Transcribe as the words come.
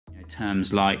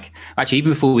terms like, actually,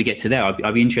 even before we get to there,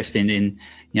 I'd be interested in,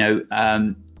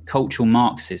 cultural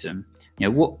Marxism.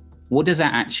 What does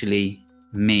that actually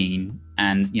mean?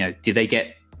 And, do they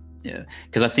get,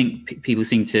 because I think people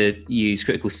seem to use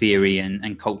critical theory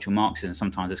and cultural Marxism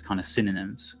sometimes as kind of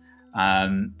synonyms.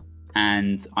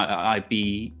 And I'd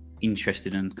be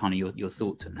interested in kind of your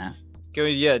thoughts on that.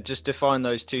 Just define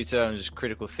those two terms,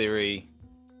 critical theory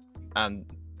and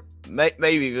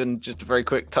maybe even just a very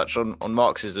quick touch on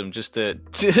Marxism, just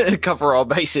to cover our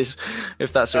bases,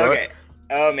 if that's all right.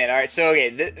 Oh man, all right. So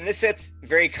this gets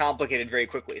very complicated very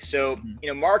quickly. So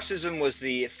Marxism was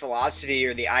the philosophy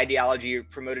or the ideology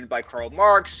promoted by Karl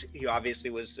Marx, who obviously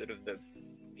was sort of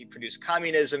he produced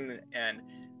communism, and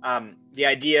the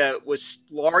idea was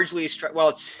largely it's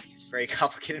very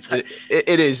complicated. But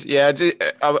it is, yeah.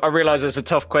 I realize it's a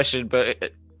tough question,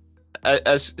 but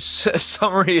as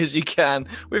summary as you can,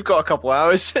 we've got a couple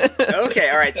hours. Okay,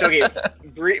 all right. So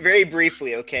very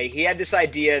briefly, he had this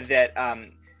idea that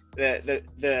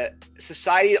the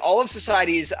society, all of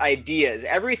society's ideas,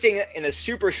 everything in the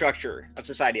superstructure of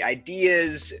society,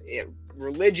 ideas,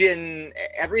 religion,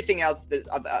 everything else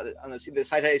on the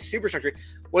society's superstructure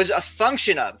was a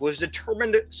function of, was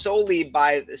determined solely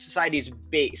by the society's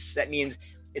base. That means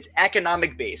its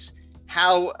economic base,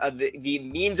 how the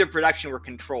means of production were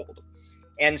controlled.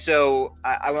 And so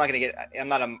I'm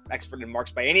not an expert in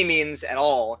Marx by any means at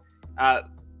all,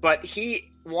 but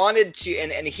he wanted to,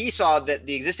 and he saw that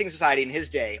the existing society in his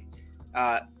day,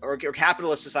 or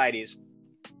capitalist societies,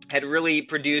 had really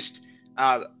produced.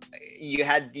 You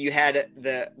had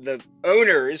the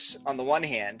owners on the one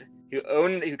hand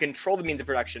who control the means of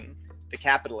production, the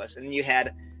capitalists, and then you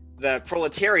had the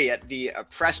proletariat, the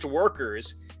oppressed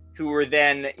workers, who were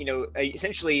then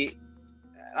essentially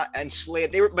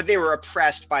enslaved. They were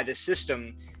oppressed by the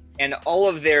system, and all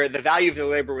of the value of their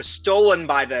labor was stolen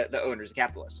by the owners, the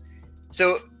capitalists.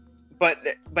 So, but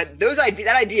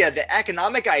that idea, the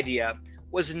economic idea,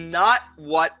 was not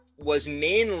what was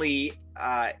mainly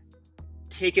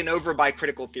taken over by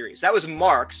critical theories. That was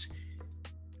Marx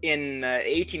in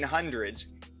 1800s,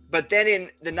 but then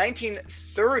in the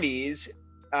 1930s,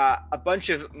 a bunch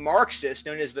of Marxists,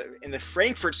 known as in the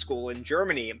Frankfurt School in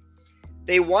Germany,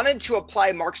 they wanted to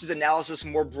apply Marx's analysis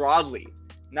more broadly,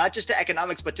 not just to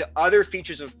economics, but to other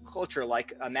features of culture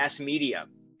like mass media.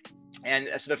 And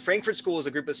so the Frankfurt School is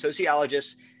a group of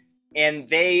sociologists, and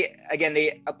they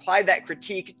applied that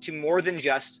critique to more than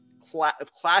just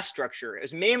class structure. It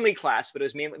was mainly class, but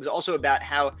it was also about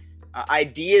how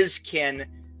ideas can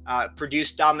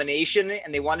produce domination,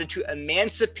 and they wanted to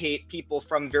emancipate people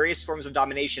from various forms of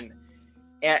domination.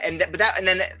 And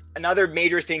then another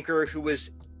major thinker who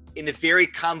was in very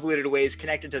convoluted ways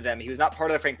connected to them. He was not part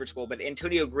of the Frankfurt School, but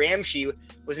Antonio Gramsci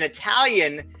was an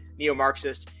Italian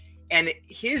neo-Marxist, and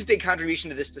his big contribution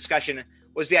to this discussion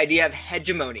was the idea of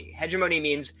hegemony. Hegemony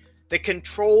means the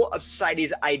control of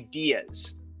society's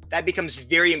ideas. That becomes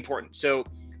very important. So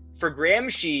for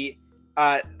Gramsci,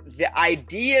 the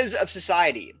ideas of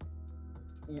society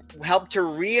help to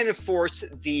reinforce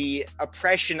the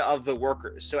oppression of the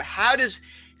workers. So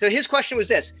his question was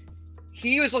this: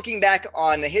 he was looking back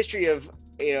on the history of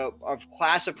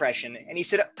class oppression, and he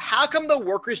said, how come the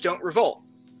workers don't revolt?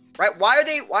 Right? Why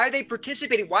are they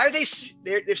participating? Why are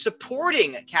they're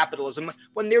supporting capitalism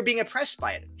when they're being oppressed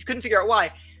by it? He couldn't figure out why.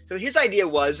 So his idea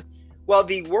was, well,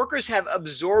 the workers have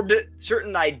absorbed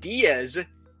certain ideas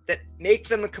that make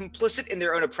them complicit in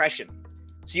their own oppression.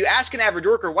 So you ask an average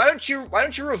worker, why don't you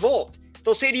revolt?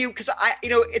 They'll say to you, because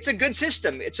it's a good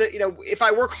system. If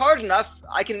I work hard enough,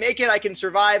 I can make it, I can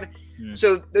survive.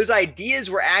 So those ideas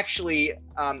were actually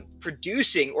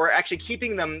producing, or actually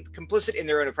keeping them complicit in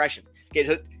their own oppression. Okay,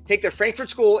 so take the Frankfurt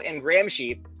School and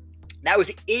Gramsci. That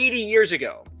was 80 years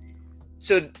ago.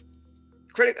 So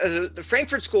the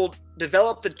Frankfurt School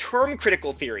developed the term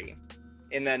critical theory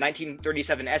in the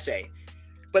 1937 essay.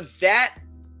 But that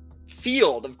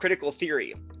field of critical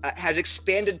theory has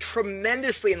expanded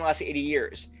tremendously in the last 80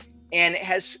 years, and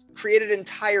has created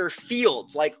entire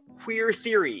fields like queer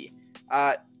theory,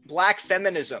 Black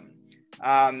feminism,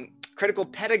 critical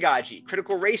pedagogy,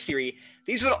 critical race theory.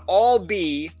 These would all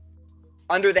be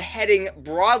under the heading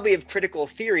broadly of critical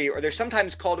theory, or they're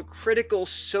sometimes called critical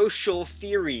social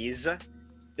theories.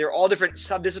 They're all different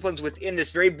subdisciplines within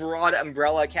this very broad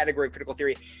umbrella category of critical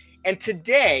theory. And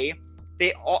today,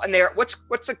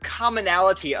 what's the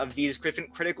commonality of these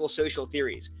different critical social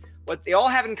theories? What they all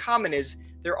have in common is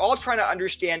they're all trying to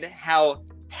understand how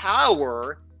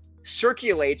power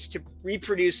circulates to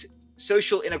reproduce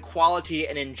social inequality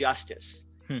and injustice.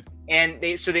 And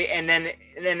this is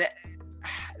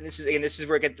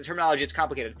where the terminology gets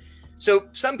complicated. So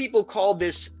some people call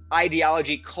this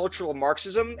ideology cultural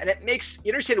Marxism, and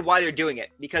you understand why they're doing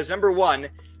it, because number one,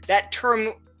 that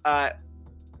term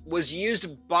was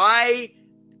used by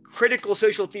critical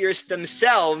social theorists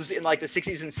themselves in like the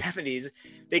 60s and 70s.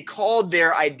 They called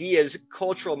their ideas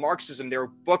cultural Marxism. There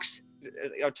were books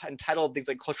entitled things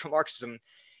like cultural Marxism,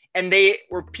 and they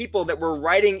were people that were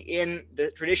writing in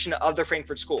the tradition of the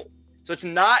Frankfurt School. So it's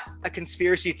not a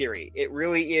conspiracy theory. It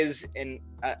really is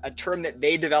a term that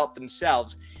they developed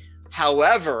themselves.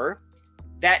 However,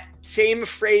 that same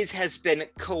phrase has been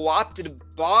co-opted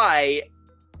by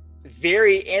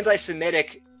very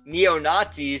anti-Semitic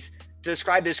neo-Nazis to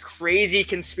describe this crazy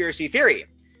conspiracy theory.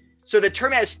 So the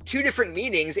term has two different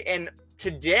meanings, and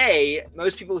today,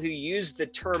 most people who use the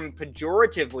term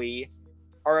pejoratively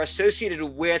are associated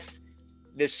with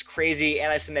this crazy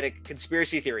anti-Semitic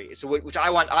conspiracy theory, so which I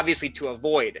want obviously to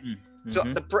avoid. Mm-hmm. So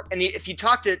and if you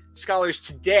talk to scholars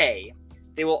today,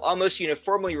 they will almost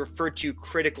uniformly refer to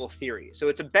critical theory. So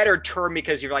it's a better term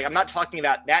because you're like, I'm not talking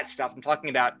about that stuff. I'm talking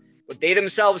about what they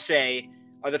themselves say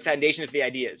are the foundations of the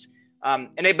ideas.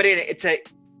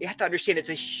 You have to understand it's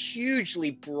a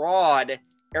hugely broad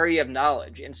area of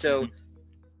knowledge. And so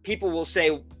people will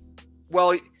say,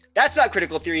 well, that's not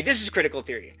critical theory. This is critical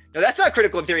theory. No, that's not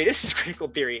critical theory. This is critical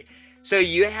theory. So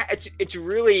it's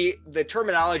really, the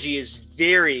terminology is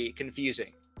very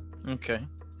confusing. Okay.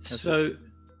 So,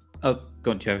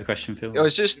 go on. Do you have a question, Phil? It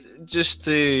was just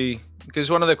to, because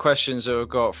one of the questions that we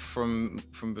got from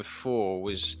before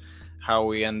was how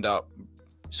we end up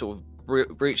sort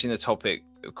of breaching the topic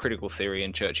of critical theory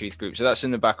in church youth groups. So that's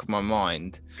in the back of my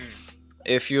mind.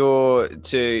 If you're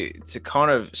to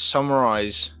kind of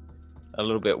summarize a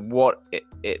little bit what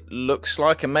it looks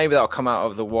like, and maybe that'll come out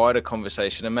of the wider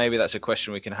conversation, and maybe that's a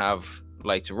question we can have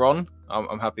later on.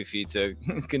 I'm happy for you to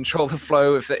control the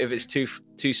flow if it's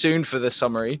too soon for the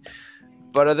summary.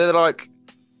 But are there like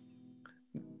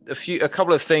a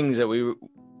couple of things that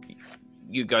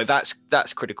you go,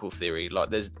 that's critical theory? Like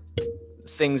there's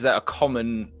things that are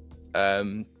common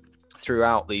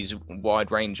throughout these wide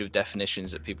range of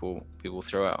definitions that people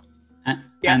throw out.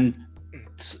 And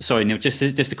sorry, Neil, just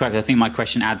to correct, I think my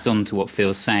question adds on to what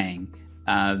Phil's saying.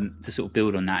 To sort of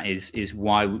build on that is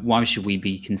why should we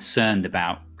be concerned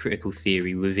about critical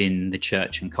theory within the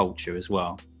church and culture as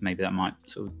well? Maybe that might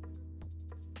sort of.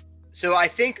 So I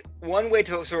think one way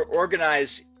to sort of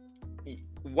organize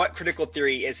what critical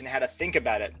theory is and how to think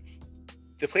about it,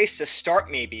 the place to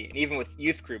start maybe, and even with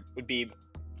youth group, would be,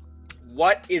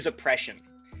 what is oppression?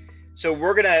 So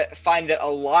we're going to find that a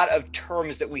lot of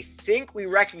terms that we think we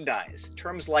recognize,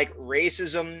 terms like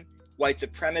racism, white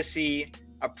supremacy,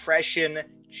 oppression,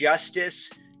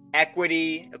 justice,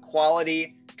 equity,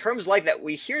 equality, terms like that.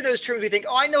 We hear those terms, we think,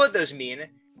 oh, I know what those mean.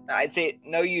 I'd say,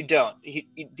 no, you don't.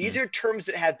 These are terms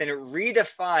that have been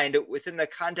redefined within the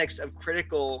context of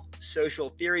critical social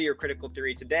theory or critical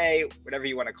theory today, whatever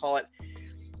you want to call it.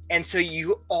 And so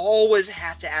you always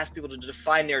have to ask people to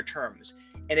define their terms.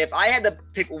 And if I had to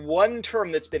pick one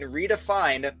term that's been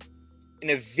redefined in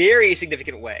a very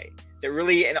significant way, that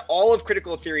really in all of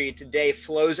critical theory today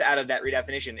flows out of that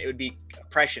redefinition, it would be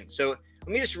oppression. So let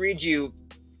me just read you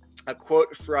a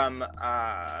quote from,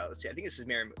 let's see, I think this is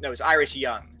it's Iris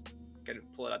Young. I'm going to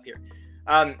pull it up here.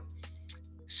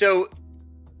 So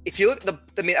if you look,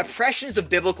 oppression is a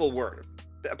biblical word.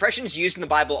 Oppression is used in the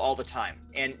Bible all the time.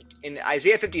 And in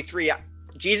Isaiah 53,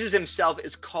 Jesus himself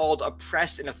is called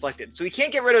oppressed and afflicted. So we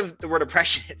can't get rid of the word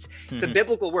oppression. It's a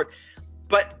biblical word.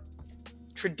 But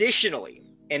traditionally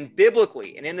and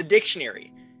biblically and in the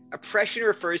dictionary, oppression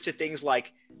refers to things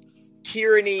like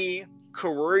tyranny,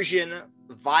 coercion,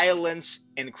 violence,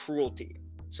 and cruelty.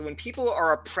 So when people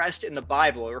are oppressed in the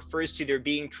Bible, it refers to their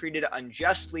being treated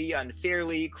unjustly,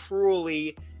 unfairly,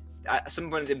 cruelly.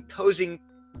 Someone is imposing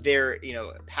their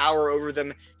power over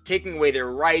them, taking away their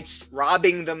rights,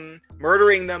 robbing them,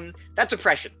 murdering them. That's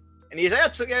oppression. And he's like,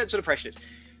 that's what oppression is.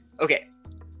 Okay.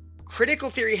 Critical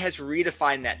theory has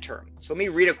redefined that term. So let me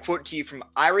read a quote to you from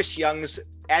Iris Young's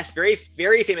very,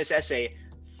 very famous essay,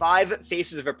 5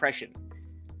 Faces of Oppression.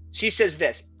 She says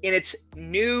this, in its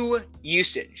new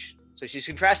usage. So she's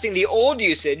contrasting the old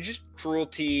usage,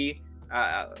 cruelty,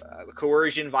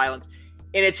 coercion, violence.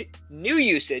 In its new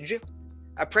usage,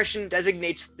 oppression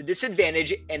designates the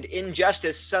disadvantage and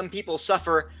injustice some people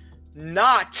suffer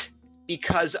not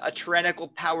because a tyrannical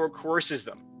power coerces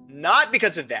them, not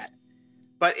because of that,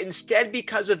 but instead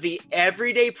because of the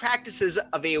everyday practices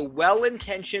of a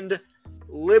well-intentioned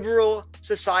liberal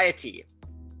society.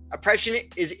 Oppression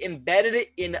is embedded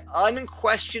in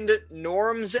unquestioned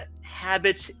norms,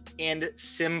 habits, and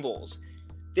symbols.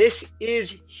 This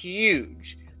is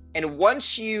huge. And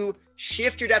once you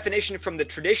shift your definition from the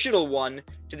traditional one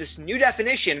to this new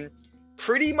definition,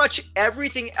 pretty much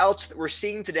everything else that we're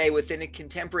seeing today within a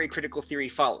contemporary critical theory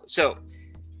follows. So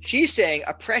she's saying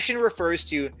oppression refers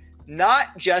to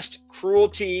not just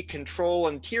cruelty, control,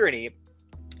 and tyranny.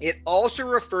 It also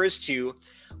refers to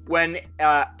when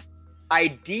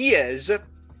ideas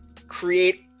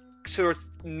create sort of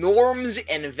norms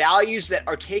and values that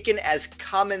are taken as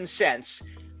common sense,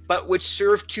 but which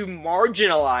serve to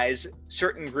marginalize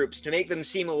certain groups, to make them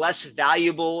seem less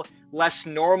valuable, less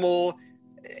normal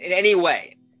in any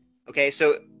way. Okay,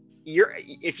 so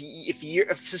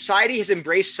if society has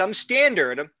embraced some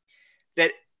standard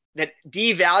that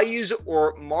devalues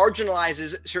or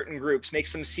marginalizes certain groups,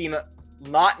 makes them seem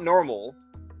not normal,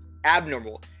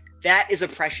 abnormal, that is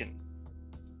oppression.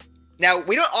 Now,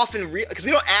 we don't often, because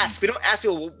we don't ask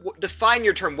people, define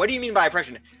your term. What do you mean by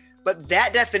oppression? But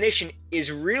that definition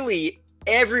is really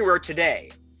everywhere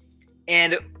today.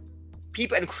 And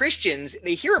people and Christians,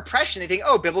 they hear oppression, they think,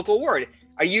 oh, biblical word.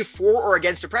 Are you for or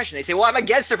against oppression? They say, well, I'm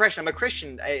against oppression. I'm a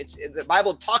Christian. The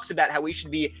Bible talks about how we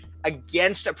should be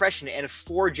against oppression and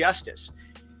for justice.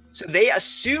 So they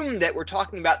assume that we're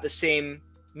talking about the same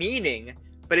meaning,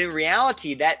 but in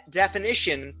reality, that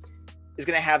definition is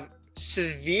going to have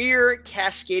severe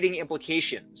cascading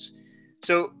implications.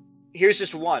 So here's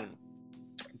just one.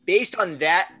 Based on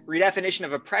that redefinition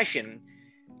of oppression,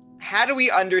 how do we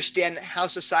understand how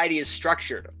society is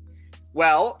structured?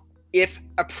 Well, if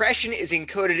oppression is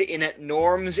encoded in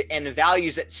norms and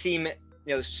values that seem,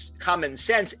 common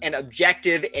sense and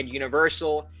objective and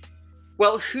universal,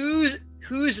 well, whose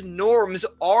norms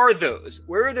are those?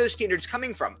 Where are those standards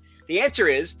coming from? The answer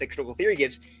is, that critical theory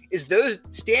gives, is those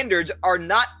standards are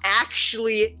not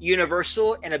actually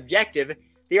universal and objective.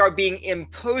 They are being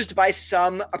imposed by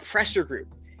some oppressor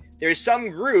group. There's some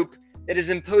group that is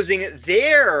imposing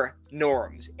their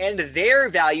norms and their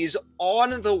values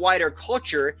on the wider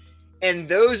culture, and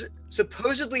those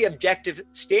supposedly objective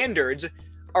standards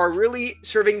are really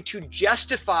serving to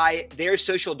justify their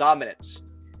social dominance.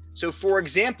 So, for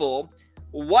example,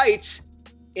 whites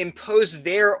impose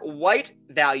their white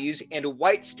values and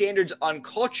white standards on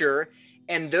culture,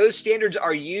 and those standards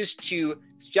are used to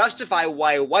justify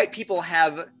why white people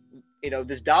have,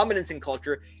 this dominance in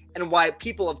culture, and why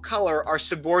people of color are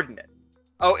subordinate.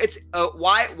 Oh, it's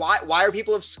why are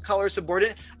people of color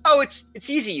subordinate? Oh, it's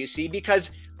easy, you see, because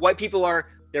white people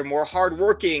they're more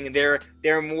hardworking, they're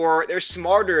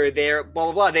smarter, they're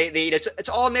blah blah blah. It's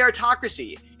all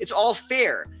meritocracy. It's all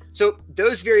fair. So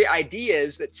those very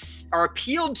ideas that are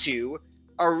appealed to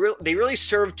they really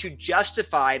serve to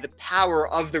justify the power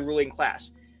of the ruling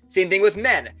class. Same thing with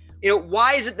men.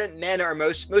 Why is it that men are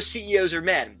most CEOs are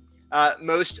men?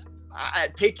 Most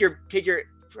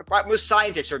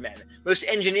scientists are men. Most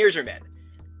engineers are men.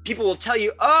 People will tell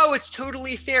you, oh, it's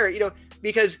totally fair,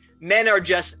 because men are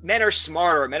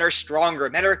smarter, men are stronger,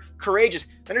 men are courageous,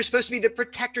 men are supposed to be the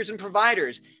protectors and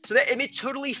providers. So that it's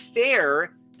totally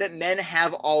fair that men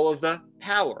have all of the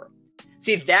power.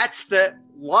 See, that's the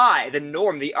lie, the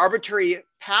norm, the arbitrary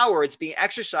power that's being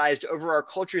exercised over our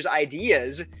culture's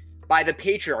ideas by the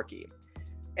patriarchy.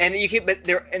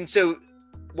 And so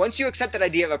once you accept that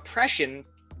idea of oppression,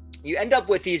 you end up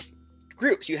with these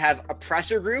groups. You have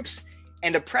oppressor groups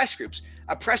and oppressed groups.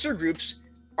 Oppressor groups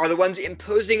are the ones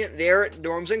imposing their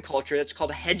norms and culture. That's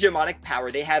called hegemonic power.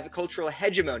 They have cultural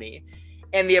hegemony.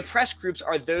 And the oppressed groups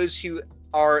are those who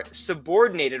are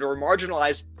subordinated or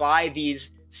marginalized by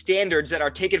these standards that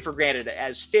are taken for granted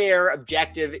as fair,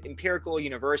 objective, empirical,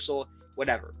 universal,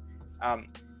 whatever.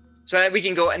 So we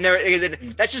can go, and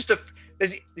that's just the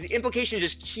implications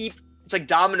just keep, it's like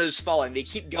dominoes falling. They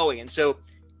keep going. And so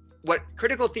what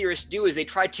critical theorists do is they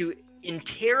try to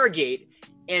interrogate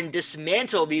and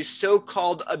dismantle these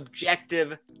so-called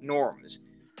objective norms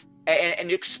and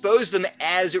expose them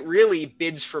as really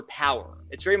bids for power.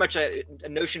 It's very much a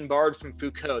notion borrowed from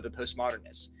Foucault, the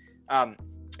postmodernists. I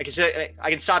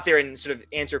can stop there and sort of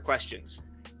answer questions.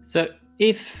 So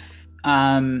if,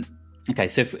 for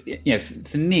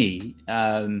me,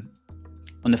 on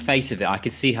the face of it, I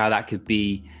could see how that could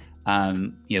be,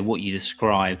 what you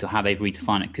described or how they've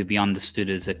redefined it could be understood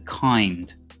as a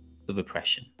kind of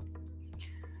oppression.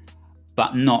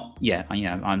 But not,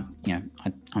 I'm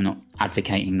not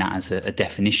advocating that as a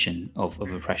definition of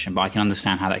oppression, but I can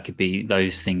understand how that could be,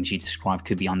 those things you described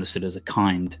could be understood as a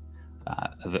kind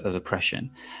of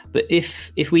oppression. But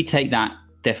if we take that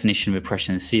definition of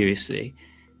oppression seriously,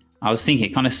 I was thinking,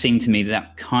 it kind of seemed to me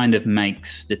that kind of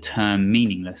makes the term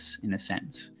meaningless in a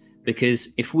sense.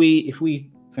 Because if we,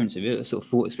 for instance, a sort of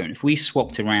thought experiment, if we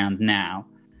swapped around now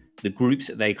the groups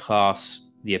that they class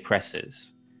the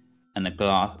oppressors and the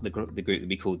group that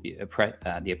we call the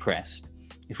oppressed,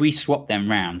 if we swap them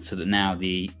round so that now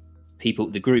the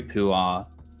group who are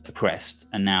oppressed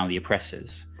are now the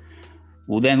oppressors,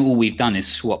 well, then all we've done is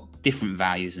swap different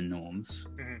values and norms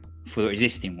for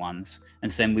existing ones, and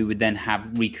so then we would then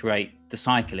recreate the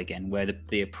cycle again, where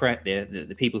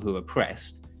the people who are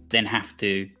oppressed then have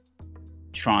to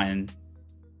try and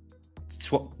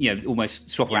swap, almost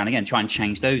swap around again, try and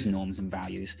change those norms and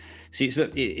values. So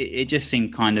it just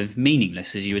seemed kind of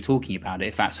meaningless as you were talking about it,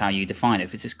 if that's how you define it,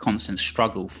 if it's this constant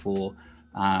struggle for,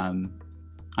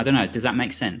 I don't know, does that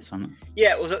make sense?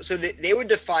 Yeah, well, so they would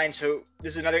define, so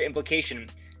this is another implication.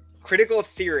 Critical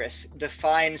theorists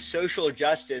define social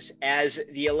justice as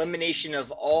the elimination of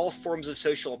all forms of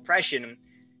social oppression,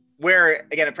 where,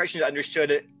 again, oppression is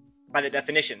understood by the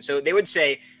definition. So they would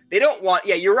say they don't want,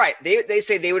 you're right. They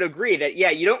say they would agree that,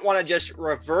 you don't want to just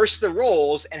reverse the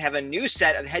roles and have a new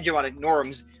set of hegemonic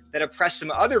norms that oppress some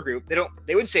other group.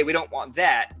 They would say we don't want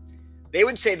that. They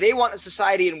would say they want a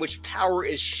society in which power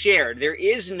is shared. There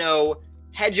is no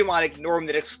hegemonic norm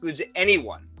that excludes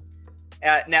anyone.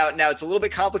 Now it's a little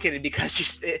bit complicated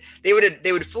because they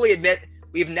would fully admit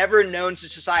we've never known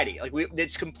such a society. Like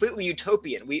it's completely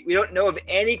utopian. We don't know of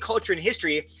any culture in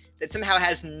history that somehow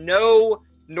has no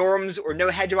norms or no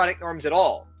hegemonic norms at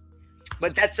all.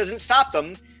 But that doesn't stop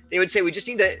them. They would say we just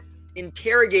need to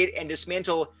interrogate and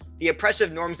dismantle the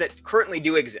oppressive norms that currently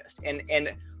do exist. And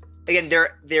again,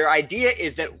 their idea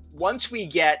is that once we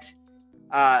get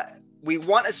we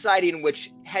want a society in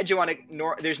which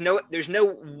there's no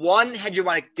one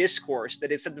hegemonic discourse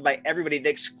that is accepted by everybody that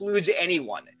excludes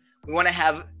anyone. We want to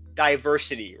have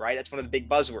diversity, right? That's one of the big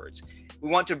buzzwords. We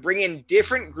want to bring in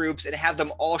different groups and have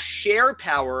them all share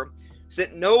power so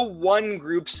that no one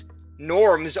group's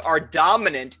norms are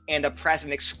dominant and oppressive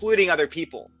and excluding other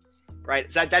people,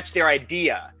 right? So that's their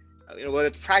idea. Whether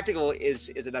it's practical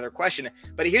is another question.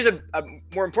 But here's a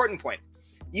more important point.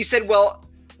 You said, well,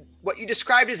 what you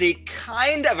described is a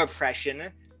kind of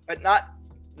oppression, but not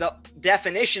the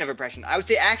definition of oppression. I would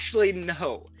say actually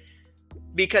no,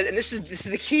 because, and this is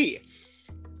the key.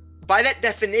 By that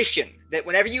definition, that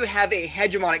whenever you have a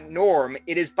hegemonic norm,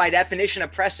 it is by definition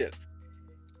oppressive.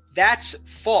 That's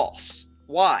false.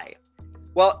 Why?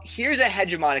 Well, here's a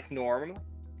hegemonic norm.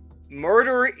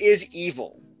 Murder is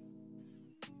evil.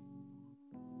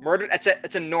 Murder,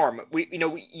 that's a norm.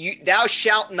 Thou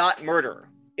shalt not murder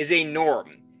is a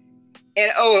norm. And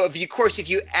of course, if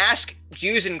you ask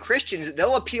Jews and Christians,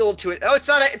 they'll appeal to it. Oh, it's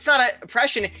not a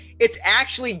oppression. It's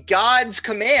actually God's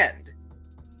command.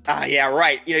 Yeah,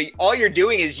 right. All you're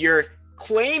doing is you're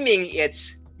claiming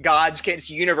it's God's, it's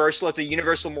universal. It's a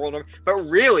universal moral norm, but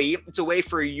really, it's a way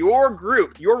for your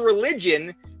group, your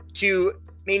religion, to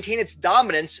maintain its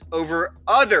dominance over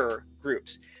other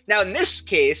groups. Now, in this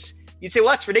case, you'd say,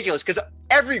 well, that's ridiculous because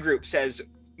every group says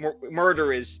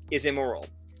murder is immoral.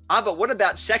 But what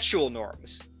about sexual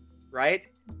norms, right?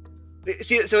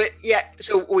 So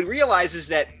what we realize is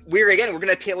that we're going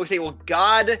to say, well,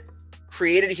 God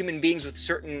created human beings with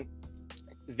certain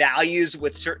values,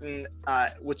 with certain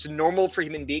what's normal for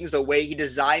human beings, the way he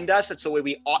designed us. That's the way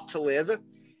we ought to live,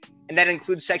 and that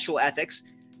includes sexual ethics.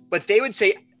 But they would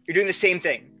say you're doing the same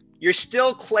thing. You're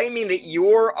still claiming that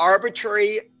your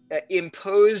arbitrary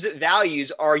imposed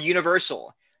values are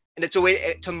universal. And it's a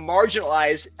way to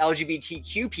marginalize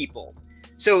LGBTQ people.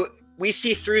 So we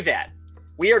see through that.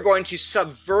 We are going to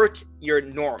subvert your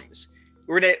norms.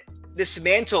 We're going to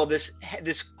dismantle this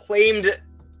claimed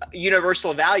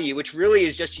universal value, which really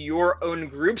is just your own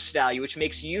group's value, which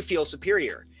makes you feel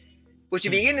superior. What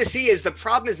you begin to see is the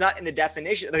problem is not in the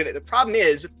definition. The problem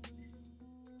is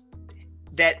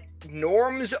that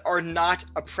norms are not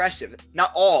oppressive.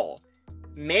 Not all.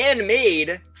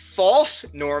 Man-made false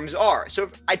norms are. So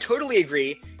I totally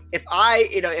agree.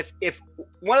 If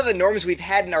one of the norms we've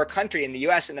had in our country, in the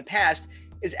US in the past,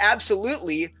 is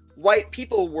absolutely white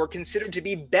people were considered to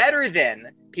be better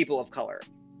than people of color.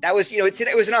 That was,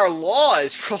 it was in our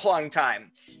laws for a long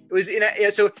time. It was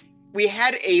so we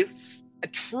had a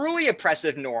truly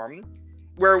oppressive norm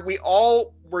where we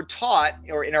all were taught,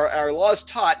 or in our laws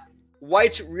taught,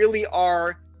 whites really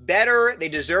are better. They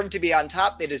deserve to be on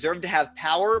top. They deserve to have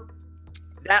power.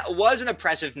 That was an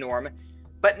oppressive norm,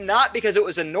 but not because it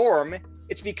was a norm.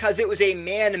 It's because it was a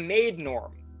man-made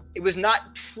norm. It was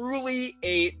not truly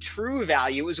a true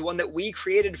value. It was one that we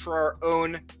created for our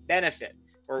own benefit.